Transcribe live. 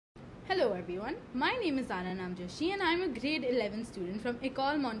Hello everyone, my name is Zara Namjoshi and I am a grade 11 student from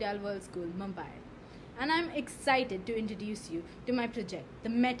Ecole Mondiale World School, Mumbai. And I am excited to introduce you to my project, the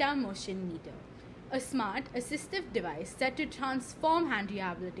MetaMotion Meter, a smart assistive device set to transform hand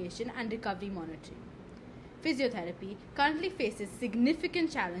rehabilitation and recovery monitoring. Physiotherapy currently faces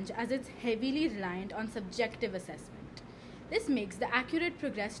significant challenge as it's heavily reliant on subjective assessment. This makes the accurate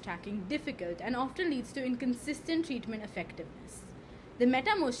progress tracking difficult and often leads to inconsistent treatment effectiveness. The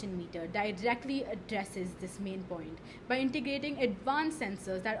MetaMotion Meter directly addresses this main point by integrating advanced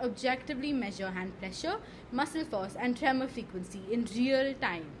sensors that objectively measure hand pressure, muscle force, and tremor frequency in real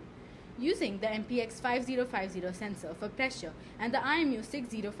time. Using the MPX 5050 sensor for pressure and the IMU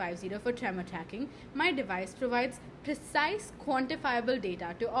 6050 for tremor tracking, my device provides precise, quantifiable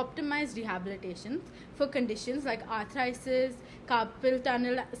data to optimize rehabilitation for conditions like arthritis, carpal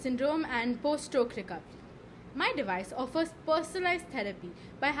tunnel syndrome, and post-stroke recovery. My device offers personalized therapy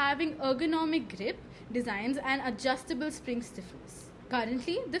by having ergonomic grip designs and adjustable spring stiffness.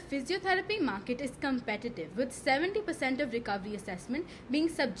 Currently, the physiotherapy market is competitive, with 70% of recovery assessment being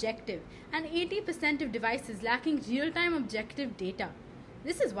subjective and 80% of devices lacking real-time objective data.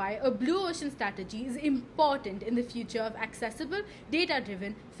 This is why a blue ocean strategy is important in the future of accessible,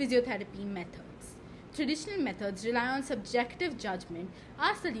 data-driven physiotherapy methods. Traditional methods rely on subjective judgment.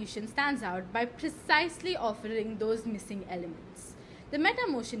 Our solution stands out by precisely offering those missing elements. The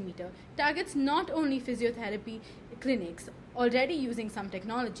MetaMotion Meter targets not only physiotherapy clinics already using some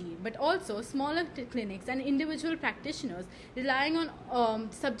technology, but also smaller clinics and individual practitioners relying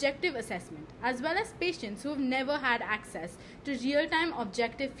on subjective assessment, as well as patients who have never had access to real-time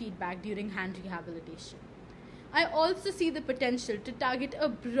objective feedback during hand rehabilitation. I also see the potential to target a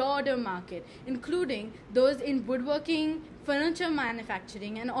broader market, including those in woodworking, furniture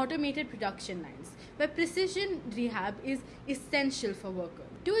manufacturing, and automated production lines, where precision rehab is essential for workers.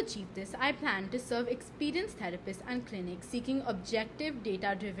 To achieve this, I plan to serve experienced therapists and clinics seeking objective,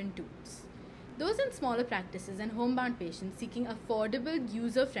 data-driven tools. Those in smaller practices and homebound patients seeking affordable,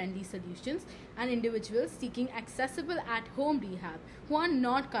 user-friendly solutions, and individuals seeking accessible at-home rehab who are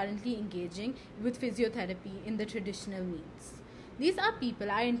not currently engaging with physiotherapy in the traditional means. These are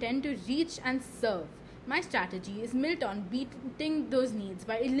people I intend to reach and serve. My strategy is built on meeting those needs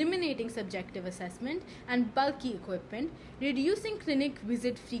by eliminating subjective assessment and bulky equipment, reducing clinic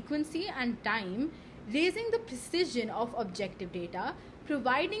visit frequency and time, raising the precision of objective data,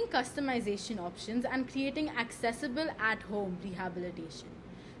 providing customization options, and creating accessible at-home rehabilitation.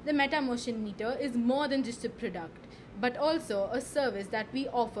 The MetaMotion Meter is more than just a product, but also a service that we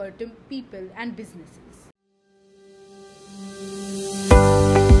offer to people and businesses.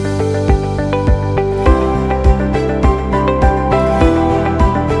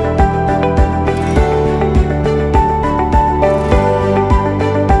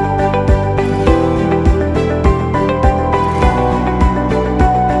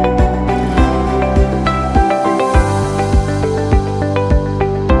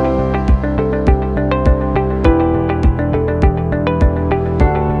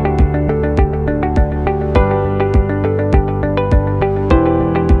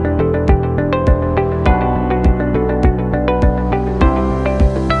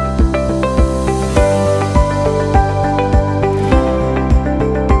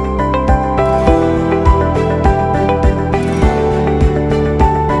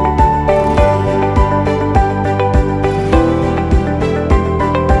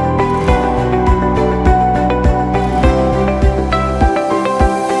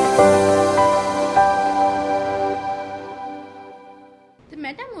 The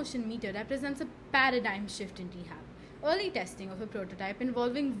MetaMotion Meter represents a paradigm shift in rehab. Early testing of a prototype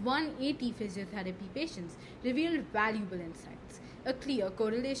involving 180 physiotherapy patients revealed valuable insights. A clear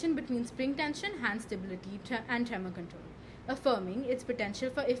correlation between spring tension, hand stability, and tremor control, affirming its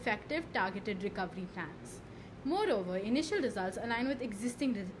potential for effective targeted recovery plans. Moreover, initial results align with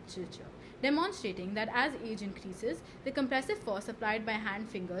existing literature, demonstrating that as age increases, the compressive force applied by hand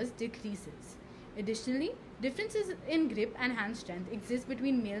fingers decreases. Additionally, differences in grip and hand strength exist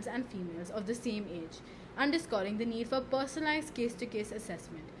between males and females of the same age, underscoring the need for personalized case-to-case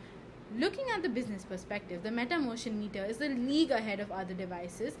assessment. Looking at the business perspective, the MetaMotion Meter is a league ahead of other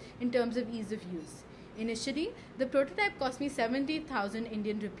devices in terms of ease of use. Initially, the prototype cost me 70,000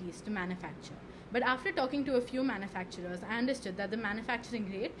 Indian rupees to manufacture. But after talking to a few manufacturers, I understood that the manufacturing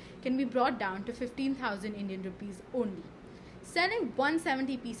rate can be brought down to 15,000 Indian rupees only. Selling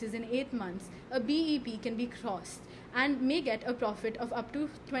 170 pieces in 8 months, a BEP can be crossed and may get a profit of up to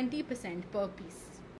 20% per piece.